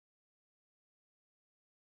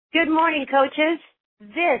Good morning, coaches.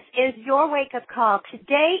 This is your wake-up call.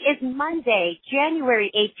 Today is Monday,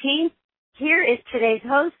 January 18th. Here is today's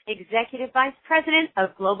host, Executive Vice President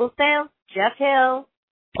of Global Sales, Jeff Hill.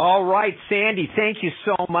 All right, Sandy, thank you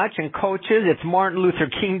so much. And coaches, it's Martin Luther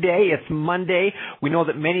King Day. It's Monday. We know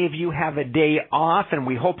that many of you have a day off, and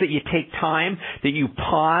we hope that you take time, that you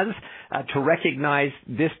pause to recognize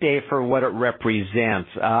this day for what it represents.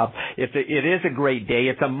 It is a great day.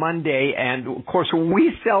 It's a Monday, and of course,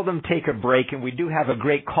 we seldom take a break, and we do have a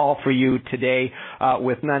great call for you today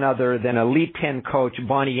with none other than Elite 10 coach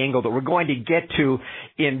Bonnie Engel that we're going to get to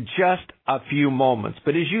in just a few moments.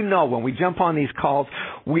 But as you know, when we jump on these calls,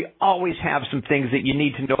 we always have some things that you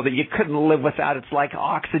need to know that you couldn't live without. It's like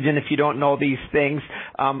oxygen if you don't know these things.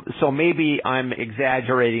 So maybe I'm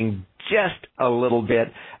exaggerating just a little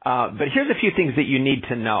bit. But here's a few things that you need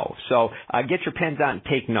to know. So get your pens out and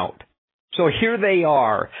take note. So here they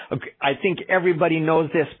are. I think everybody knows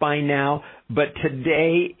this by now, but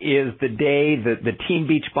today is the day that the Team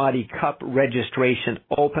Beachbody Cup registration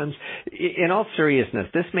opens. In all seriousness,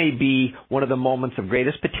 this may be one of the moments of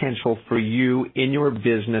greatest potential for you in your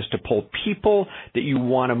business to pull people that you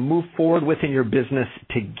want to move forward with in your business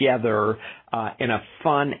together in a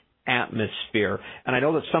fun atmosphere. And I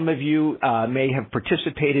know that some of you may have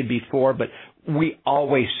participated before, but we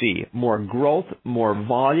always see more growth, more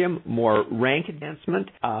volume, more rank advancement.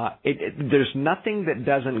 There's nothing that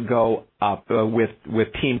doesn't go up with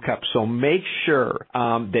Team Cup. So make sure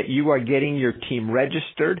that you are getting your team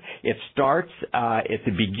registered. It starts at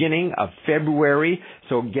the beginning of February.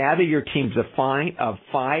 So gather your teams of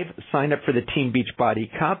five, sign up for the Team Beachbody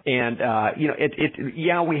Cup. And,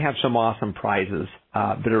 we have some awesome prizes.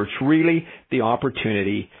 But it's really the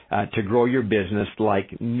opportunity to grow your business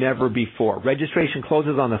like never before. Registration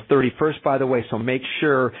closes on the 31st, by the way, so make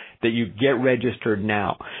sure that you get registered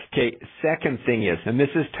now. Okay, second thing is, and this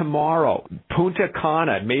is tomorrow, Punta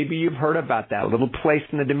Cana. Maybe you've heard about that little place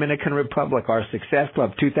in the Dominican Republic, our Success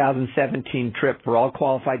Club 2017 trip for all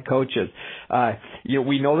qualified coaches.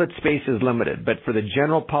 We know that space is limited, but for the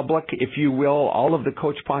general public, if you will, all of the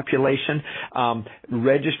coach population,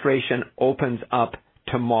 registration opens up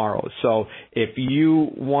tomorrow. So if you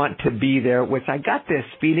want to be there, which I got this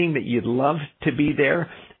feeling that you'd love to be there,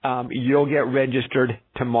 you'll get registered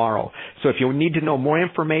tomorrow. So if you need to know more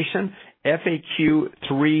information, FAQ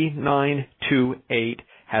 3928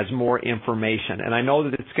 has more information. And I know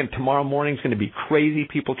that tomorrow morning is going to be crazy,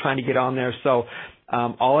 people trying to get on there. So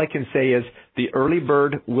all I can say is the early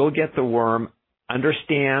bird will get the worm.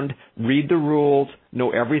 Understand, read the rules, know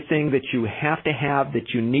everything that you have to have, that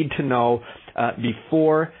you need to know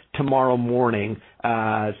before tomorrow morning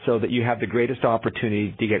so that you have the greatest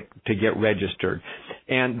opportunity to get registered.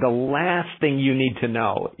 And the last thing you need to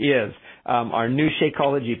know is our new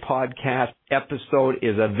Shakeology podcast episode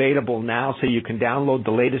is available now, so you can download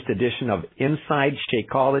the latest edition of Inside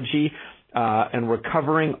Shakeology, and we're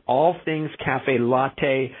covering all things cafe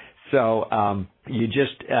latte. So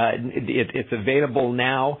it's available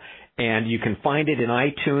now, and you can find it in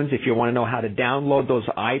iTunes if you want to know how to download those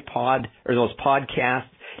those podcasts.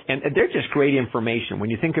 And they're just great information. When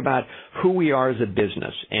you think about who we are as a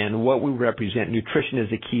business and what we represent, nutrition is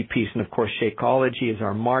a key piece. And, of course, Shakeology is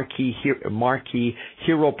our marquee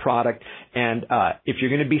hero product. And if you're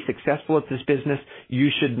going to be successful at this business, you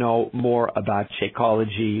should know more about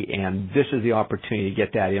Shakeology. And this is the opportunity to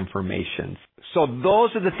get that information. So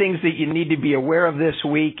those are the things that you need to be aware of this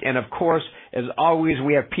week. And, of course, as always,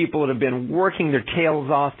 we have people that have been working their tails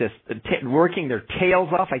off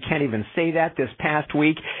I can't even say that this past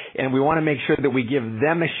week. And we want to make sure that we give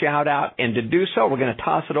them a shout out. And to do so, we're going to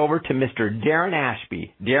toss it over to Mr. Darren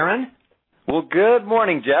Ashby. Darren? Well, good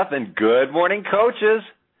morning, Jeff, and good morning, coaches.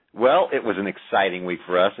 Well, it was an exciting week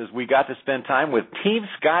for us as we got to spend time with Team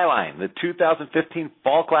Skyline, the 2015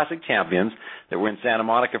 Fall Classic champions that were in Santa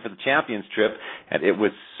Monica for the Champions trip, and it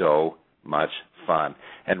was so much fun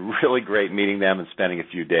and really great meeting them and spending a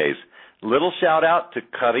few days. Little shout-out to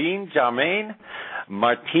Karine Germain,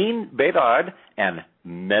 Martine Bedard, and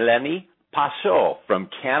Melanie Pachot from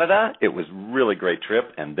Canada. It was a really great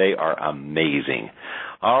trip, and they are amazing.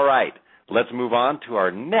 All right, let's move on to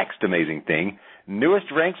our next amazing thing. Newest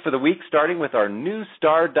ranks for the week, starting with our new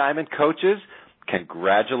Star Diamond coaches.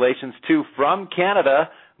 Congratulations to, from Canada,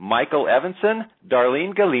 Michael Evanson,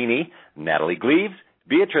 Darlene Galini, Natalie Gleaves,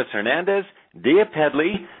 Beatrice Hernandez, Dia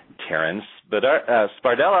Pedley, Terrence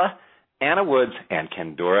Spardella, Anna Woods, and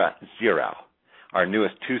Kendora Zirao. Our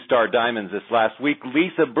newest two-star diamonds this last week,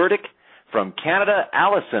 Lisa Burdick from Canada,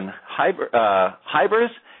 Allison Hybers,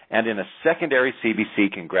 and in a secondary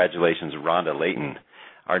CBC, congratulations, Rhonda Layton.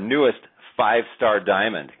 Our newest 5-star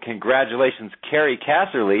diamond. Congratulations, Carrie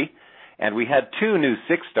Casserly. And we had 2 new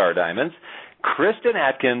 6-star diamonds, Kristen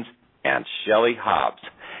Atkins and Shelley Hobbs.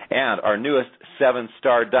 And our newest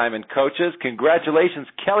 7-star diamond coaches, congratulations,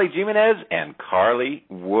 Kelly Jimenez and Carly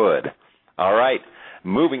Wood. All right,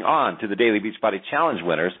 moving on to the Daily Beachbody Challenge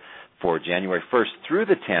winners. For January 1st through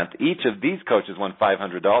the 10th, each of these coaches won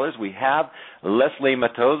 $500. We have Leslie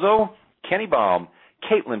Matozo, Kenny Baum,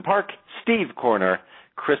 Caitlin Park, Steve Corner,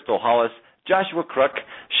 Crystal Hollis, Joshua Crook,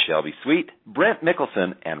 Shelby Sweet, Brent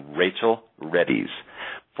Mickelson, and Rachel Reddies.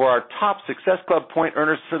 For our top Success Club point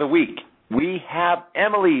earners for the week, we have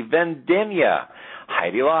Emily Vendemia,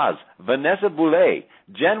 Heidi Laws, Vanessa Boulay,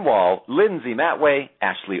 Jen Wall, Lindsay Matway,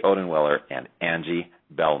 Ashley Odenweller, and Angie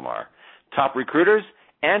Belmar. Top recruiters,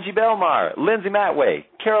 Angie Belmar, Lindsay Matway,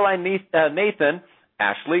 Caroline Nathan,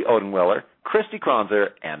 Ashley Odenweller, Christy Kronzer,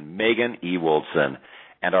 and Megan E. Woldson.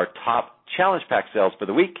 And our top Challenge Pack sales for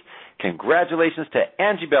the week, congratulations to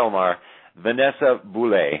Angie Belmar, Vanessa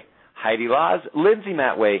Boulay, Heidi Laws, Lindsay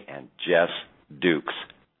Matway, and Jess Dukes.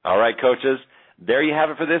 All right, coaches, there you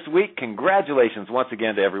have it for this week. Congratulations once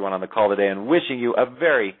again to everyone on the call today and wishing you a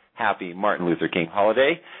very happy Martin Luther King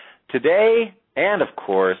holiday today. And, of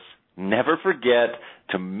course, never forget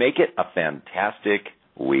to make it a fantastic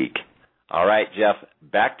week. All right, Jeff,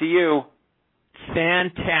 back to you.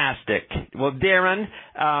 Fantastic. Well, Darren,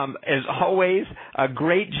 as always, a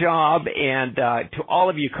great job. And to all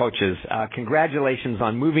of you coaches, congratulations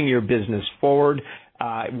on moving your business forward.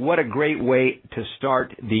 What a great way to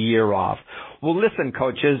start the year off. Well, listen,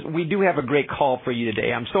 coaches, we do have a great call for you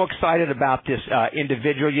today. I'm so excited about this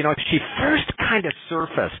individual. You know, she first kind of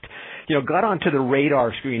surfaced, got onto the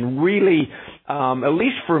radar screen really, at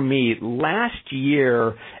least for me, last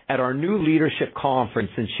year at our new leadership conference.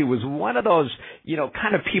 And she was one of those,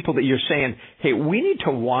 kind of people that you're saying, hey, we need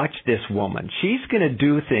to watch this woman. She's going to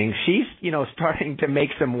do things. She's, starting to make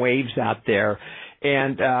some waves out there.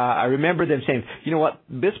 And I remember them saying, you know what,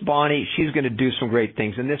 this Bonnie, she's going to do some great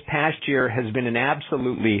things. And this past year has been an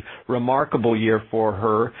absolutely remarkable year for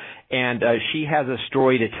her. And she has a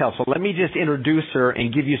story to tell. So let me just introduce her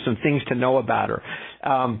and give you some things to know about her.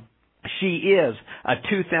 She is a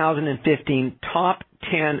 2015 top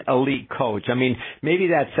 10 elite coach. I mean, maybe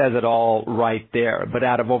that says it all right there. But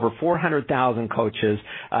out of over 400,000 coaches,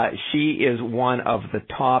 she is one of the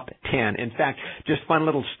top 10. In fact, just fun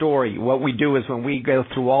little story. What we do is when we go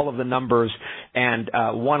through all of the numbers and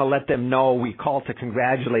want to let them know, we call to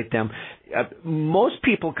congratulate them. Most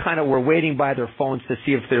people kind of were waiting by their phones to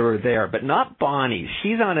see if they were there, but not Bonnie.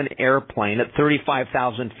 She's on an airplane at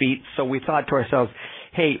 35,000 feet. So we thought to ourselves,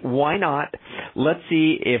 hey, why not? Let's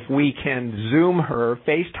see if we can Zoom her,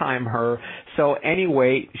 FaceTime her. So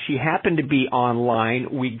anyway, she happened to be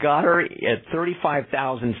online. We got her at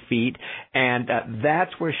 35,000 feet, and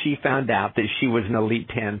that's where she found out that she was an Elite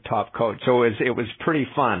 10 top coach. So it was pretty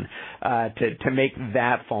fun to make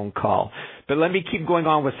that phone call. But let me keep going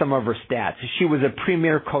on with some of her stats. She was a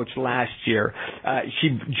premier coach last year.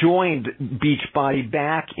 She joined Beachbody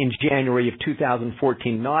back in January of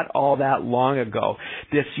 2014, not all that long ago.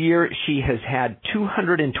 This year, she has had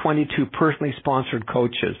 222 personally sponsored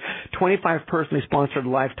coaches, 25 personally sponsored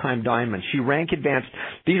lifetime diamonds. She rank advanced.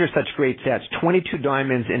 These are such great stats. 22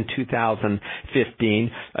 diamonds in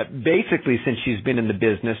 2015. Basically, since she's been in the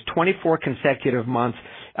business, 24 consecutive months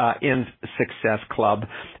in Success Club,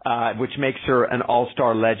 which makes her an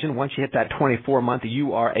all-star legend. Once you hit that 24-month,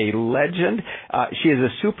 you are a legend. She is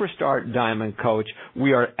a superstar diamond coach.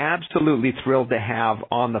 We are absolutely thrilled to have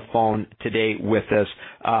on the phone today with us,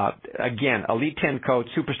 again, Elite 10 coach,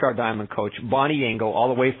 superstar diamond coach, Bonnie Engel, all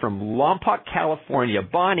the way from Lompoc, California.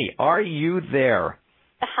 Bonnie, are you there?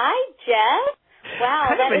 Hi, Jeff. Wow,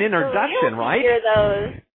 kind of an introduction, right? Hear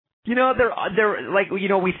those. They're like,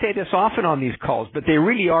 we say this often on these calls, but they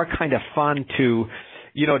really are kind of fun to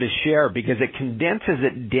share because it condenses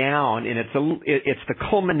it down, and it's the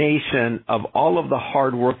culmination of all of the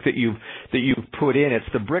hard work that you've put in. It's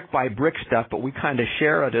the brick by brick stuff, but we kind of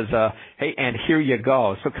share it as a, hey, and here you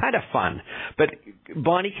go. So kind of fun. But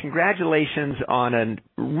Bonnie, congratulations on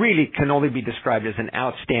really can only be described as an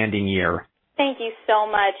outstanding year. Thank you so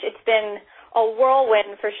much. It's been a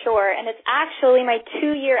whirlwind for sure, and it's actually my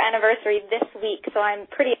 2-year anniversary this week, so I'm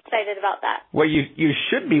pretty excited about that. Well, you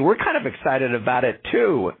should be. We're kind of excited about it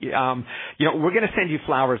too. We're going to send you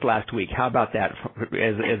flowers last week. How about that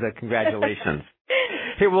as a congratulations?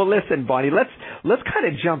 Hey, well, listen, Bonnie, let's kind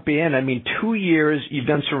of jump in. I mean, 2 years, you've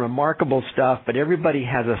done some remarkable stuff, but everybody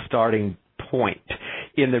has a starting point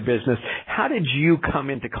in their business. How did you come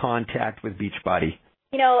into contact with Beachbody?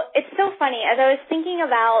 It's so funny. As I was thinking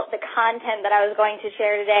about the content that I was going to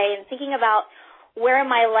share today and thinking about where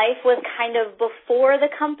my life was kind of before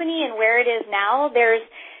the company and where it is now, there's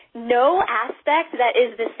no aspect that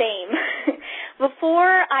is the same.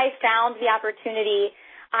 Before I found the opportunity,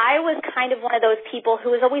 I was kind of one of those people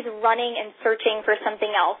who was always running and searching for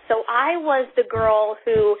something else. So I was the girl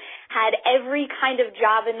who had every kind of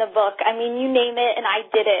job in the book. I mean, you name it, and I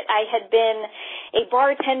did it. I had been a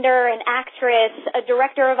bartender, an actress, a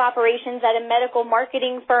director of operations at a medical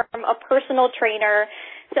marketing firm, a personal trainer.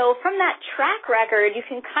 So from that track record, you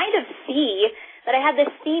can kind of see that I had this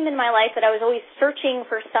theme in my life that I was always searching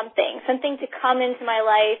for something to come into my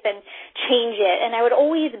life and change it. And I would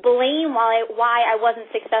always blame why I wasn't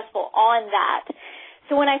successful on that.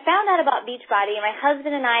 So when I found out about Beachbody, my husband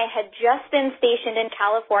and I had just been stationed in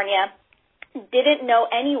California, didn't know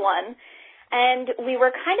anyone, and we were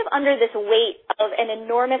kind of under this weight of an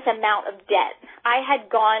enormous amount of debt. I had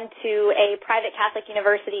gone to a private Catholic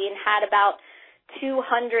university and had about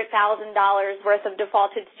 $200,000 worth of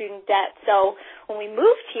defaulted student debt. So when we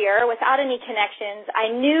moved here without any connections,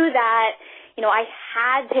 I knew that, I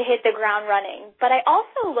had to hit the ground running. But I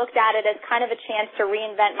also looked at it as kind of a chance to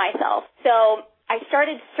reinvent myself. So I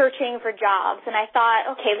started searching for jobs, and I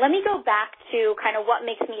thought, okay, let me go back to kind of what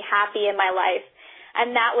makes me happy in my life.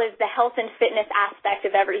 And that was the health and fitness aspect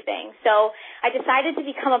of everything. So I decided to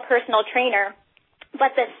become a personal trainer.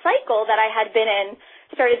 But the cycle that I had been in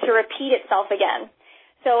started to repeat itself again.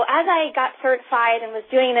 So as I got certified and was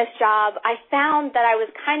doing this job, I found that I was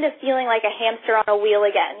kind of feeling like a hamster on a wheel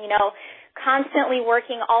again, constantly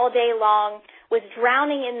working all day long, was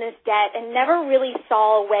drowning in this debt and never really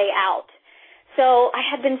saw a way out. So I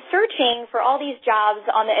had been searching for all these jobs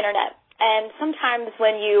on the internet. And sometimes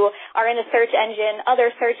when you are in a search engine,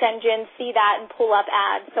 other search engines see that and pull up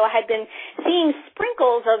ads. So I had been seeing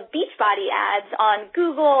sprinkles of Beachbody ads on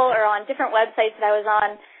Google or on different websites that I was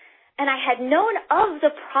on. And I had known of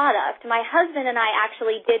the product. My husband and I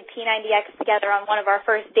actually did P90X together on one of our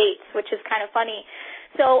first dates, which is kind of funny.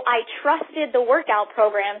 So I trusted the workout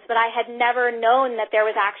programs, but I had never known that there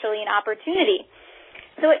was actually an opportunity.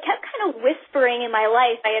 So it kept kind of whispering in my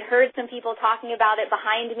life. I had heard some people talking about it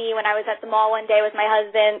behind me when I was at the mall one day with my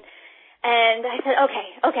husband. And I said,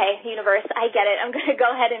 okay, universe, I get it. I'm going to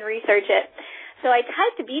go ahead and research it. So I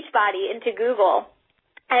typed Beachbody into Google.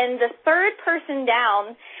 And the third person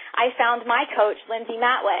down, I found my coach, Lindsay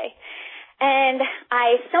Matway. And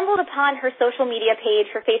I stumbled upon her social media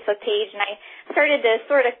page, her Facebook page, and I started to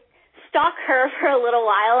sort of stalk her for a little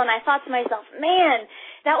while. And I thought to myself, man,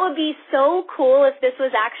 that would be so cool if this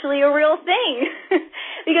was actually a real thing.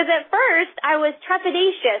 Because at first I was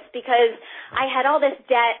trepidatious because I had all this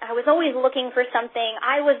debt. I was always looking for something.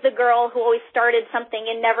 I was the girl who always started something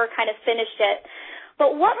and never kind of finished it.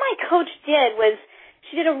 But what my coach did was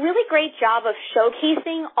she did a really great job of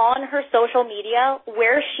showcasing on her social media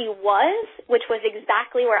where she was, which was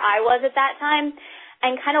exactly where I was at that time,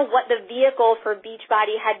 and kind of what the vehicle for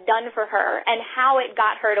Beachbody had done for her and how it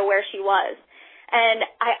got her to where she was. And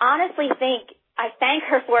I honestly think I thank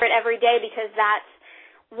her for it every day because that's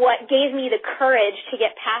what gave me the courage to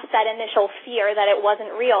get past that initial fear that it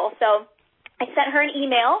wasn't real. So I sent her an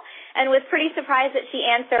email and was pretty surprised that she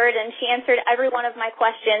answered, and she answered every one of my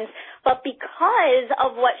questions. But because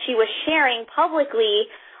of what she was sharing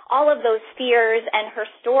publicly, all of those fears and her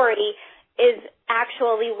story is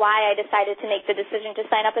actually why I decided to make the decision to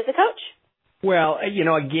sign up as a coach. Well,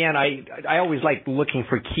 again, I always like looking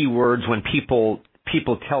for keywords when people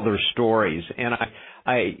tell their stories, and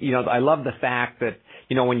I love the fact that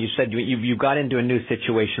when you said you got into a new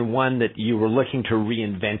situation, one that you were looking to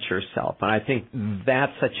reinvent yourself, and I think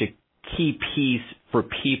that's such a key piece for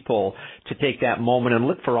people to take that moment and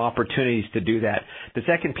look for opportunities to do that. The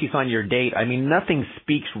second piece on your date, I mean, nothing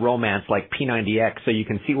speaks romance like P90X, so you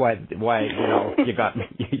can see why you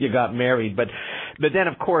got married. But then,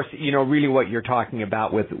 of course, really what you're talking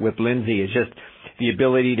about with Lindsay is just the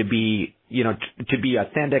ability to be, to be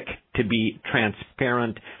authentic, to be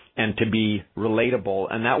transparent, and to be relatable.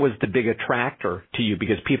 And that was the big attractor to you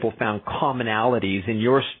because people found commonalities in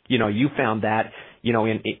yours. You found that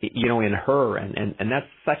in her, and that's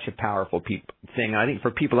such a powerful thing. I think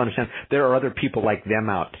for people to understand there are other people like them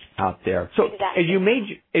out there. So exactly.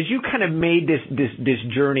 as you kind of made this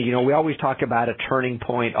journey, we always talk about a turning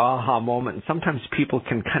point, aha moment, and sometimes people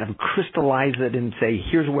can kind of crystallize it and say,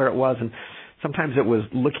 here's where it was, and sometimes it was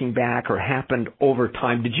looking back or happened over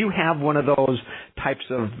time. Did you have one of those types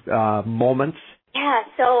of moments? Yeah,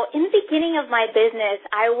 so in the beginning of my business,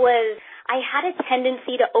 I had a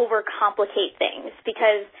tendency to overcomplicate things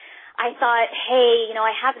because I thought, hey,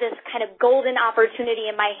 I have this kind of golden opportunity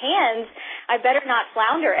in my hands. I better not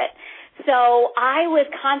flounder it. So I was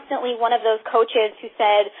constantly one of those coaches who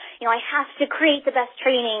said, I have to create the best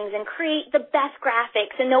trainings and create the best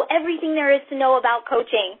graphics and know everything there is to know about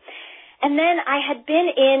coaching. And then I had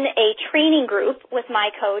been in a training group with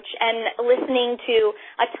my coach and listening to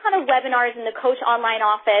a ton of webinars in the Coach Online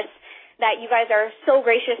office that you guys are so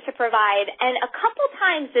gracious to provide. And a couple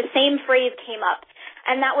times the same phrase came up,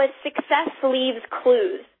 and that was success leaves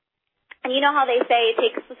clues. And you know how they say it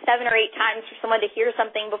takes 7 or 8 times for someone to hear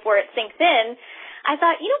something before it sinks in? I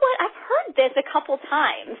thought, you know what, I've heard this a couple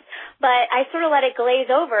times, but I sort of let it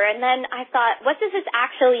glaze over. And then I thought, what does this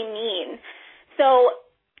actually mean? So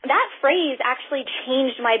that phrase actually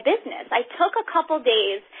changed my business. I took a couple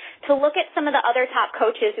days to look at some of the other top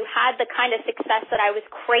coaches who had the kind of success that I was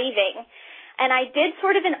craving. And I did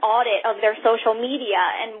sort of an audit of their social media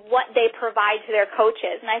and what they provide to their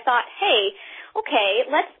coaches. And I thought, hey, okay,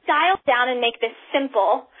 let's dial down and make this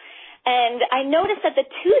simple. And I noticed that the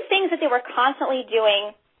two things that they were constantly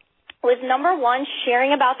doing was, number one,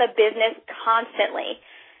 sharing about the business constantly,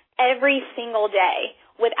 every single day,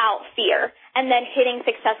 without fear, and then hitting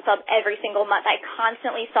Success Club every single month. I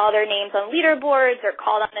constantly saw their names on leaderboards or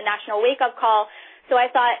called on the National Wake Up Call. So I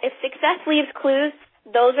thought, if success leaves clues,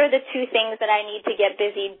 those are the two things that I need to get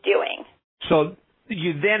busy doing. So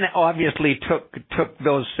you then obviously took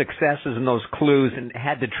those successes and those clues and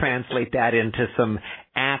had to translate that into some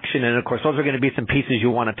action. And of course, those are going to be some pieces you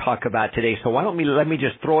want to talk about today. So let me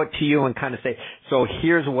just throw it to you and kind of say, so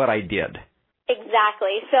here's what I did.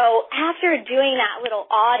 Exactly. So after doing that little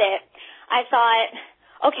audit, I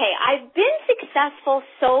thought, okay, I've been successful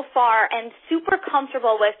so far and super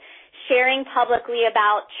comfortable with sharing publicly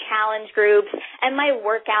about challenge groups and my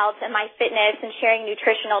workouts and my fitness and sharing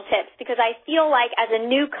nutritional tips, because I feel like as a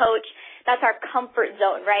new coach, that's our comfort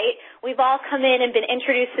zone, right? We've all come in and been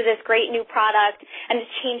introduced to this great new product and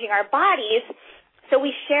it's changing our bodies, so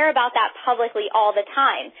we share about that publicly all the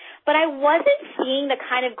time. But I wasn't seeing the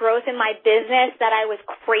kind of growth in my business that I was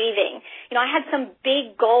craving. I had some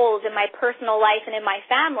big goals in my personal life and in my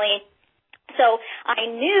family. So I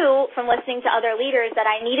knew from listening to other leaders that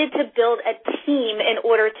I needed to build a team in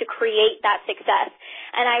order to create that success,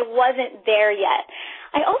 and I wasn't there yet.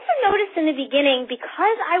 I also noticed in the beginning,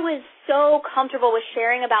 because I was so comfortable with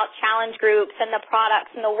sharing about challenge groups and the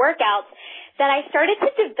products and the workouts, that I started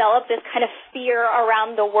to develop this kind of fear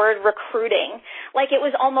around the word recruiting, like it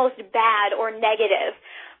was almost bad or negative.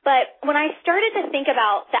 But when I started to think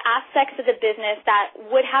about the aspects of the business that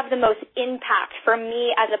would have the most impact for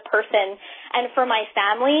me as a person and for my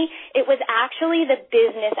family, it was actually the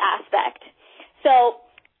business aspect. So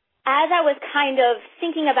as I was kind of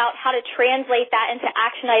thinking about how to translate that into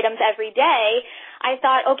action items every day, I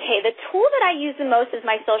thought, okay, the tool that I use the most is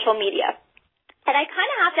my social media. And I kind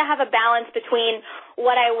of have to have a balance between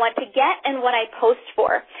what I want to get and what I post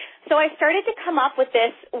for. So I started to come up with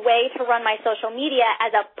this way to run my social media as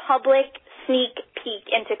a public sneak peek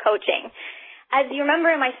into coaching. As you remember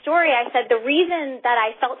in my story, I said the reason that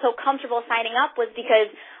I felt so comfortable signing up was because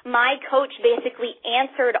my coach basically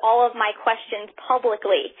answered all of my questions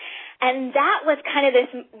publicly. And that was kind of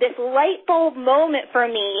this light bulb moment for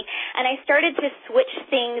me, and I started to switch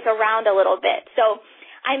things around a little bit. So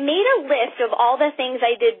I made a list of all the things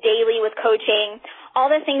I did daily with coaching, all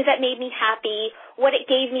the things that made me happy, what it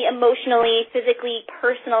gave me emotionally, physically,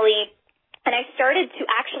 personally, and I started to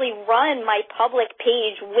actually run my public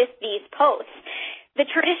page with these posts. The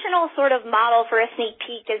traditional sort of model for a sneak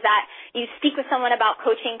peek is that you speak with someone about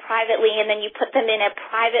coaching privately and then you put them in a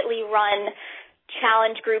privately run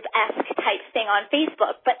challenge group-esque type thing on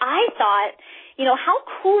Facebook. But I thought, how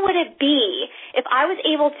cool would it be if I was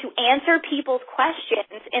able to answer people's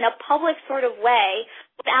questions in a public sort of way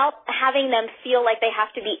without having them feel like they have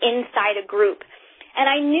to be inside a group? And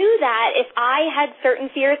I knew that if I had certain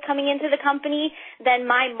fears coming into the company, then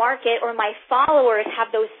my market or my followers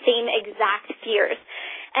have those same exact fears.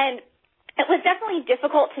 And it was definitely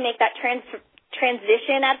difficult to make that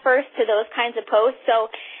transition at first to those kinds of posts. So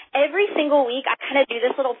every single week I kind of do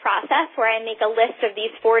this little process where I make a list of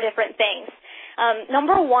these 4 different things.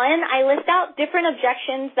 Number 1, I list out different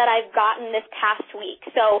objections that I've gotten this past week.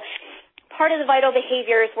 So part of the vital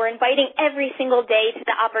behaviors, we're inviting every single day to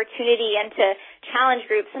the opportunity and to challenge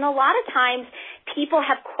groups. And a lot of times people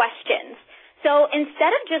have questions. So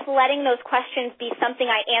instead of just letting those questions be something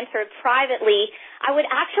I answered privately, I would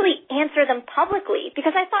actually answer them publicly,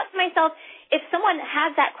 because I thought to myself, if someone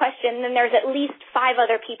has that question, then there's at least 5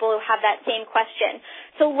 other people who have that same question.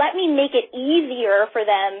 So let me make it easier for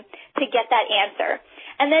them to get that answer.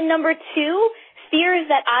 And then number 2, fears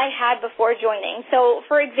that I had before joining. So,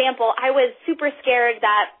 for example, I was super scared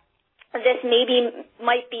that this maybe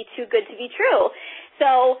might be too good to be true.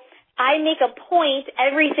 So I make a point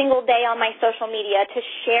every single day on my social media to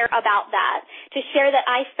share about that, to share that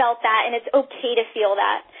I felt that and it's okay to feel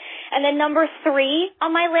that. And then number 3 on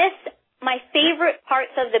my list, my favorite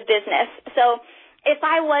parts of the business. So if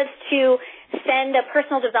I was to send a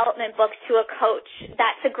personal development book to a coach,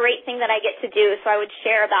 that's a great thing that I get to do, so I would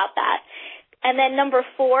share about that. And then number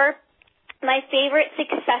 4, my favorite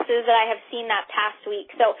successes that I have seen that past week.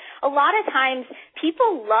 So a lot of times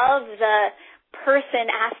people love the person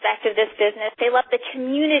aspect of this business. They love the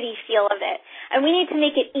community feel of it. And we need to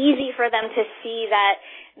make it easy for them to see that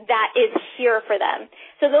that is here for them.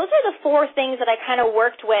 So those are the 4 things that I kind of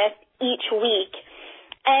worked with each week.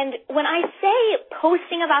 And when I say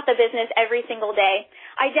posting about the business every single day,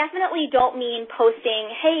 I definitely don't mean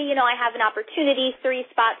posting, hey, I have an opportunity, 3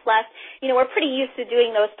 spots left. We're pretty used to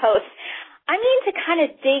doing those posts. I mean to kind of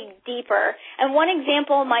dig deeper. And one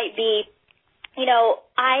example might be,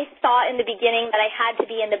 I thought in the beginning that I had to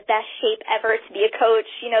be in the best shape ever to be a coach,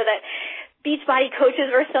 that Beachbody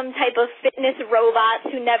coaches were some type of fitness robots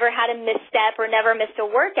who never had a misstep or never missed a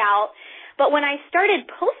workout. But when I started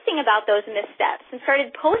posting about those missteps and started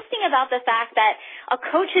posting about the fact that a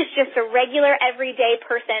coach is just a regular everyday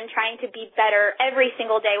person trying to be better every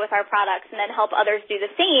single day with our products and then help others do the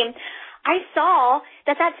same, I saw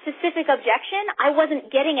that specific objection I wasn't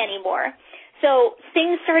getting anymore. So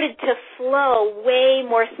things started to flow way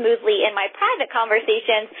more smoothly in my private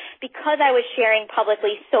conversations because I was sharing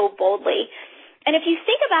publicly so boldly. And if you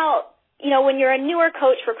think about, when you're a newer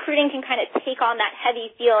coach, recruiting can kind of take on that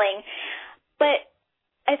heavy feeling. But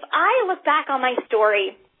if I look back on my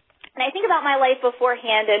story and I think about my life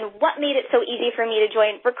beforehand and what made it so easy for me to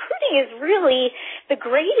join, recruiting is really the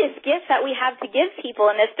greatest gift that we have to give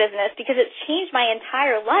people in this business because it's changed my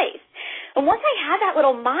entire life. And once I had that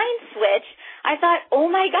little mind switch, I thought, oh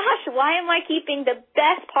my gosh, why am I keeping the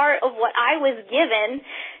best part of what I was given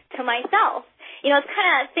to myself? It's kind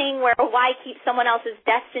of that thing where why keep someone else's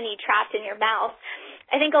destiny trapped in your mouth?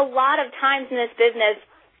 I think a lot of times in this business,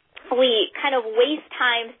 we kind of waste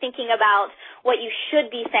time thinking about what you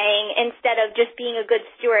should be saying instead of just being a good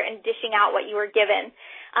steward and dishing out what you were given.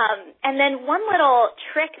 And then one little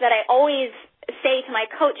trick that I always say to my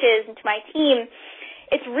coaches and to my team,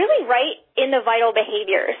 it's really right in the vital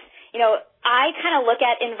behaviors. I kind of look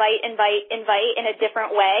at invite in a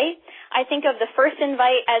different way. I think of the first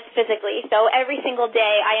invite as physically. So every single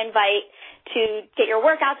day I invite to get your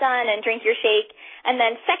workout done and drink your shake. And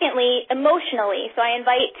then secondly, emotionally. So I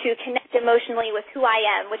invite to connect emotionally with who I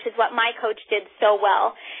am, which is what my coach did so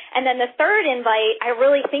well. And then the third invite, I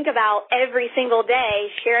really think about every single day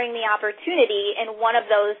sharing the opportunity in one of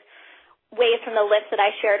those ways from the list that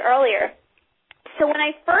I shared earlier. So when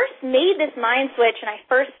I first made this mind switch and I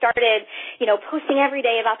first started, posting every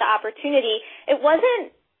day about the opportunity, it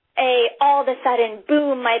wasn't all of a sudden,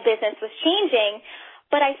 boom, my business was changing.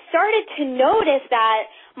 But I started to notice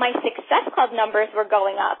that my Success Club numbers were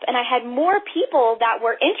going up and I had more people that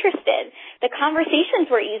were interested. The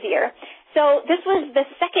conversations were easier. So this was the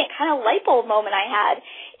second kind of light bulb moment I had.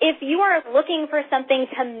 If you are looking for something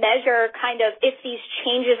to measure kind of if these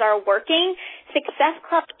changes are working, Success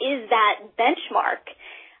Club is that benchmark.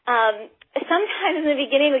 Sometimes in the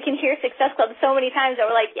beginning we can hear Success Club so many times that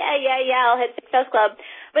we're like, yeah, I'll hit Success Club.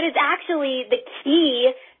 But it's actually the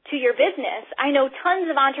key to your business. I know tons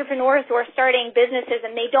of entrepreneurs who are starting businesses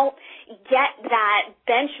and they don't get that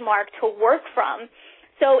benchmark to work from.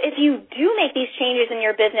 So if you do make these changes in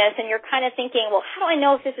your business and you're kind of thinking, well, how do I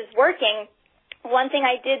know if this is working? One thing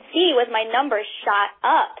I did see was my numbers shot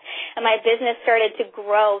up and my business started to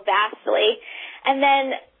grow vastly. And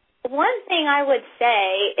then one thing I would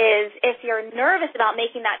say is if you're nervous about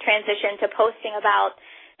making that transition to posting about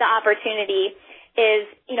the opportunity is,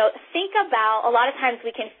 think about, a lot of times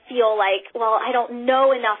we can feel like, well, I don't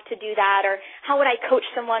know enough to do that, or how would I coach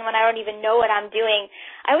someone when I don't even know what I'm doing?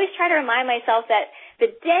 I always try to remind myself that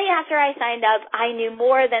the day after I signed up, I knew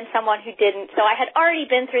more than someone who didn't. So I had already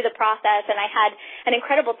been through the process and I had an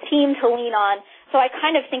incredible team to lean on. So I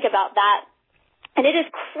kind of think about that. And it is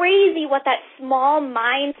crazy what that small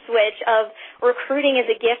mind switch of recruiting as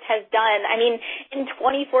a gift has done. I mean, in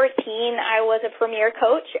 2014, I was a premier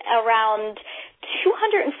coach around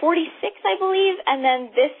 246, I believe. And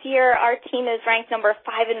then this year, our team is ranked number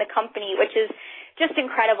 5 in the company, which is just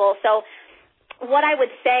incredible. So what I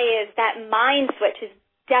would say is that mind switch is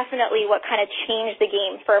definitely what kind of changed the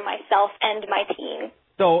game for myself and my team.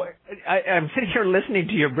 So I'm sitting here listening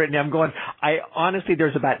to you, Brittany. I'm going, honestly,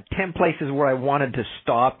 there's about 10 places where I wanted to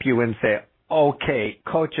stop you and say, okay,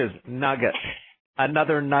 coaches, nugget,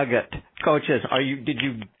 another nugget. Coaches, did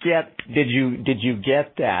you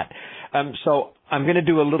get that? So I'm going to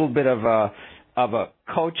do a little bit of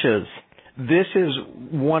coaches, this is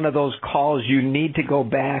one of those calls you need to go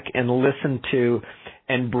back and listen to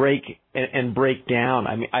and break down.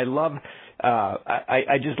 I mean,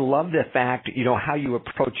 I just love the fact, how you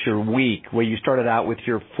approach your week, where you started out with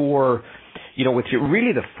your four,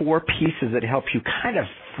 really the four pieces that help you kind of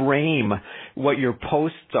frame what your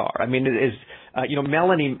posts are. I mean, it is,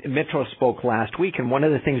 Melanie Mitro spoke last week, and one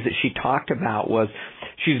of the things that she talked about was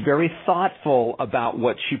she's very thoughtful about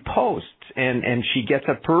what she posts, and she gets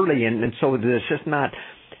up early, and so it's just not,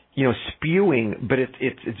 spewing, but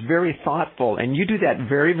it's very thoughtful. And you do that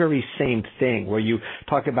very, very same thing where you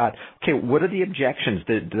talk about, okay, what are the objections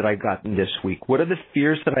that I got in this week? What are the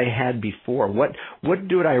fears that I had before? What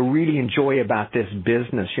do I really enjoy about this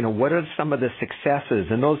business? What are some of the successes?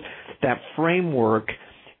 And that framework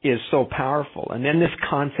is so powerful. And then this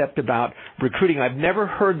concept about recruiting, I've never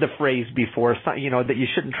heard the phrase before, that you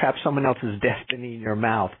shouldn't trap someone else's destiny in your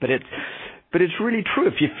mouth, but it's really true.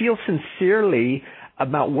 If you feel sincerely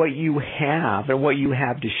about what you have and what you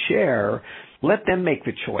have to share, let them make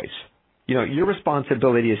the choice. Your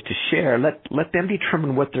responsibility is to share. Let them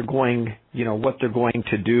determine what they're going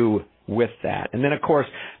to do with that. And then, of course,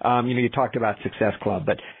 you talked about Success Club,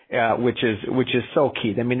 but which is so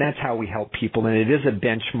key. I mean, that's how we help people, and it is a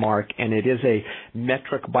benchmark, and it is a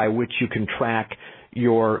metric by which you can track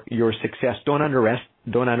your success. Don't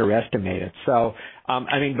underestimate it. So,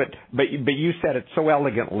 but you said it so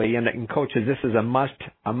elegantly, and coaches, this is a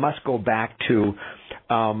must go back to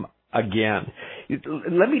again.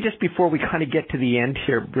 Let me just, before we kind of get to the end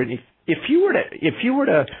here, Brittany, if you were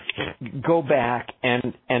to go back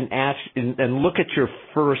and ask and look at your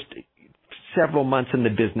first several months in the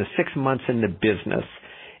business, 6 months in the business,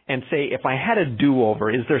 and say, if I had a do-over,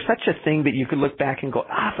 is there such a thing that you could look back and go,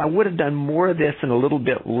 if I would have done more of this and a little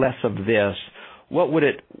bit less of this, what would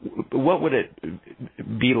it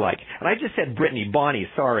be like? And I just said Brittany, Bonnie,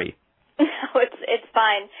 sorry. No, it's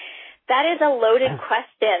fine. That is a loaded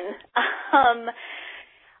question.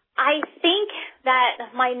 I think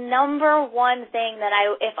that my number one thing that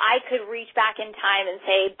if I could reach back in time and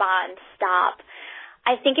say, Bond, stop,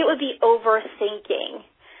 I think it would be overthinking.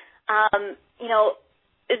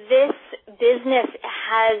 This business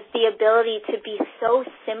has the ability to be so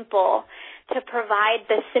simple, to provide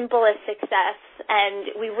the simplest success,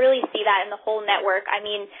 and we really see that in the whole network. I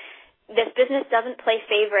mean, this business doesn't play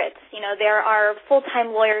favorites. There are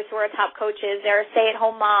full-time lawyers who are top coaches. There are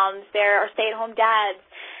stay-at-home moms. There are stay-at-home dads.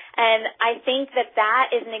 And I think that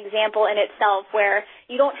is an example in itself where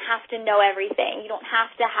you don't have to know everything. You don't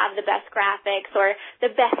have to have the best graphics or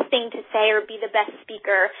the best thing to say or be the best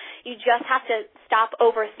speaker. You just have to stop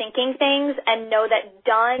overthinking things and know that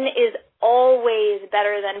done is always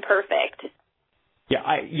better than perfect. Yeah,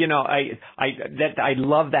 I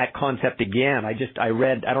love that concept again. I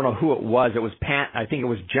read, I don't know who it was. It was I think it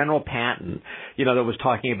was General Patton, that was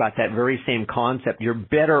talking about that very same concept. You're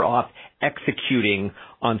better off executing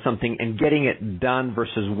on something and getting it done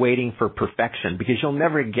versus waiting for perfection, because you'll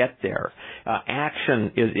never get there.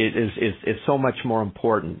 Action is so much more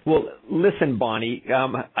important. Well, listen, Bonnie,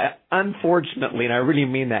 unfortunately, and I really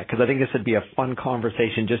mean that, because I think this would be a fun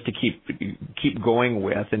conversation just to keep going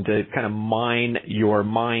with and to kind of mine your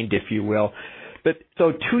mind, if you will. But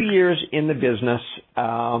so 2 years in the business,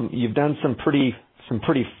 you've done some pretty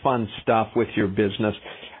fun stuff with your business.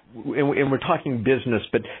 And we're talking business,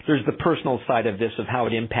 but there's the personal side of this, of how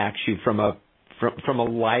it impacts you from a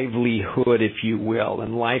livelihood, if you will,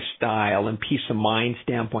 and lifestyle and peace of mind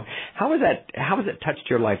standpoint. How has it touched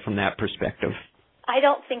your life from that perspective? I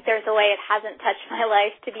don't think there's a way it hasn't touched my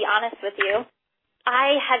life, to be honest with you.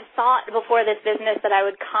 I had thought before this business that I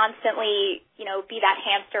would constantly, be that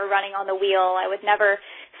hamster running on the wheel. I would never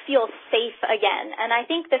feel safe again. And I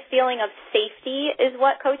think the feeling of safety is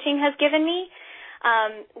what coaching has given me.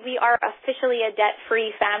 We are officially a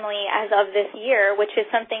debt-free family as of this year, which is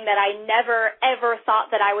something that I never, ever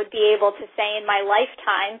thought that I would be able to say in my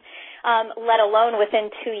lifetime, let alone within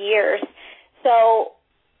 2 years. So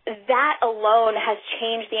that alone has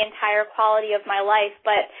changed the entire quality of my life,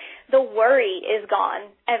 but the worry is gone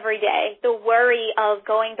every day. The worry of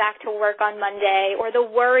going back to work on Monday, or the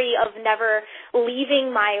worry of never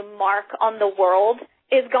leaving my mark on the world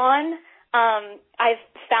is gone. I've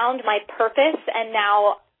found my purpose, and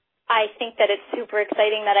now I think that it's super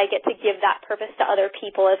exciting that I get to give that purpose to other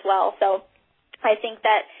people as well. So I think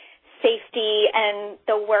that safety and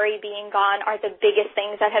the worry being gone are the biggest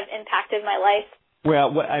things that have impacted my life.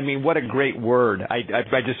 Well, what a great word. I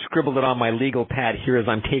just scribbled it on my legal pad here as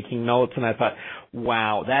I'm taking notes, and I thought,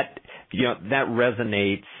 wow, that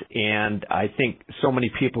resonates, and I think so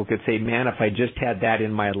many people could say, man, if I just had that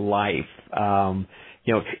in my life,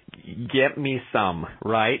 get me some,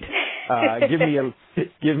 right? Give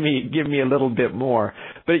me a little bit more.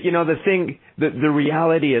 But the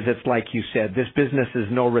reality is, it's like you said, this business is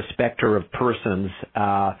no respecter of persons,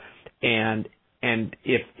 and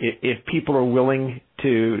if people are willing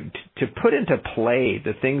to put into play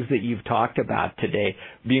the things that you've talked about today,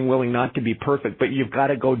 being willing not to be perfect, but you've got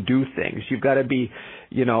to go do things. You've got to be,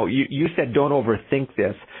 you said don't overthink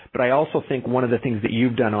this, but I also think one of the things that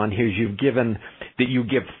you've done on here is you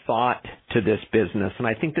give thought to this business, and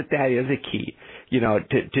I think that is a key,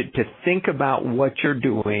 to think about what you're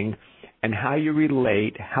doing and how you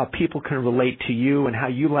relate, how people can relate to you, and how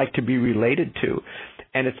you like to be related to.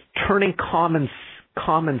 And it's turning common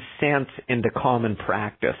sense into common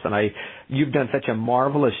practice. And you've done such a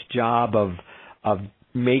marvelous job of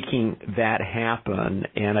making that happen.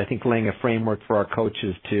 And I think laying a framework for our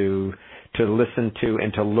coaches to listen to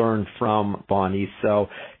and to learn from, Bonnie. So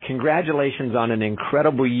congratulations on an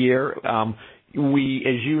incredible year. As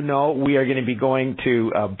you know, we are going to be going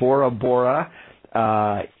to Bora Bora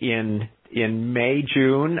in May,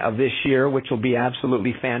 June of this year, which will be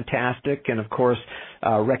absolutely fantastic. And of course,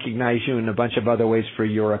 recognize you in a bunch of other ways for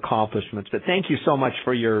your accomplishments. But thank you so much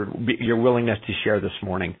for your willingness to share this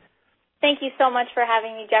morning. Thank you so much for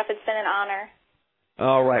having me, Jeff. It's been an honor.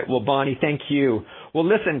 All right. Well, Bonnie, thank you. Well,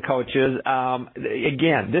 listen, coaches,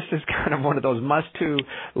 again, this is kind of one of those must-to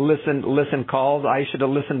listen calls. I should have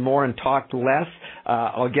listened more and talked less.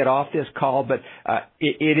 I'll get off this call, but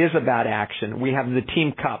it is about action. We have the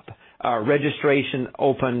Team Cup. Registration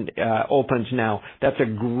opens now. That's a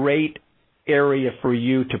great area for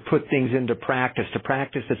you to put things into practice, to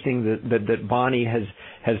practice the thing that Bonnie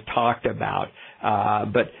has talked about.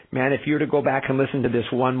 But man, if you were to go back and listen to this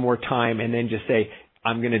one more time and then just say,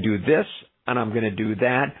 I'm going to do this and I'm going to do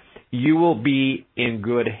that, you will be in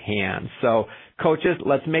good hands. So coaches,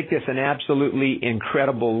 let's make this an absolutely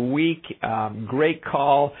incredible week. Great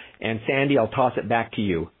call. And Sandy, I'll toss it back to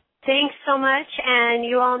you. Thanks so much. And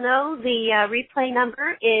you all know the replay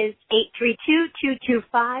number is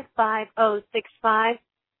 832-225-5065.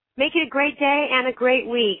 Make it a great day and a great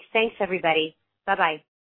week. Thanks, everybody. Bye-bye.